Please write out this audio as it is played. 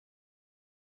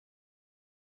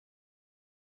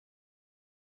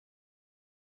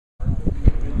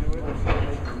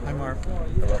Marv.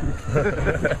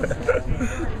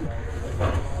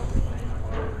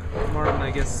 Marvin,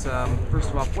 I guess, first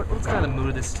of all, what's kind of the mood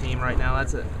of this team right now?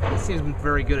 This team's been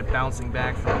very good at bouncing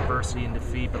back from adversity and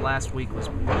defeat, but last week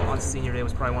on Senior Day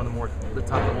was probably one of the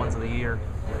tougher ones of the year.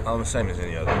 Same as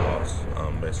any other loss,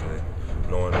 basically.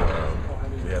 Knowing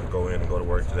we had to go in and go to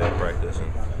work today, practice,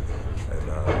 and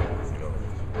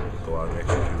go out and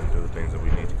execute and do the things that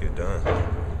we need to get done.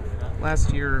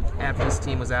 Last year, after this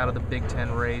team was out of the Big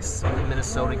Ten race, the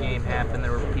Minnesota game happened.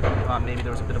 There were people who thought maybe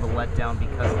there was a bit of a letdown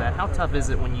because of that. How tough is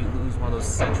it when you lose one of those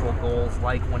central goals,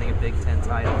 like winning a Big Ten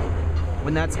title?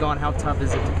 When that's gone, how tough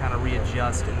is it to kind of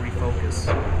readjust and refocus?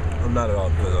 Not at all,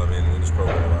 because in this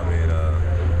program,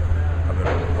 I've been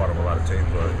a part of a lot of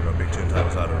teams where Big Ten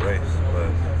titles out of the race, but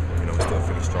we still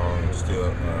finish strong. We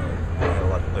still have a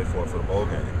lot to play for the bowl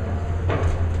game.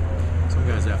 Some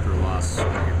guys after a loss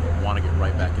want to get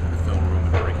right back into the film room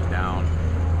and break it down.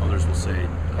 Others will say,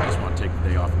 I just want to take the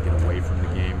day off and get away from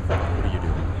the game. What do you do?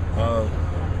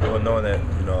 Well, knowing that,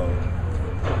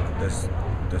 this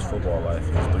football life is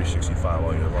 365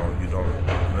 all year long.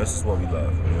 This is what we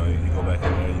love. You go back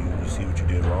in there, you see what you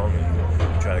did wrong, and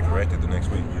you try to correct it the next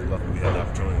week. You're lucky we had the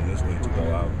opportunity this week to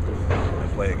go out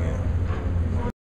and play again.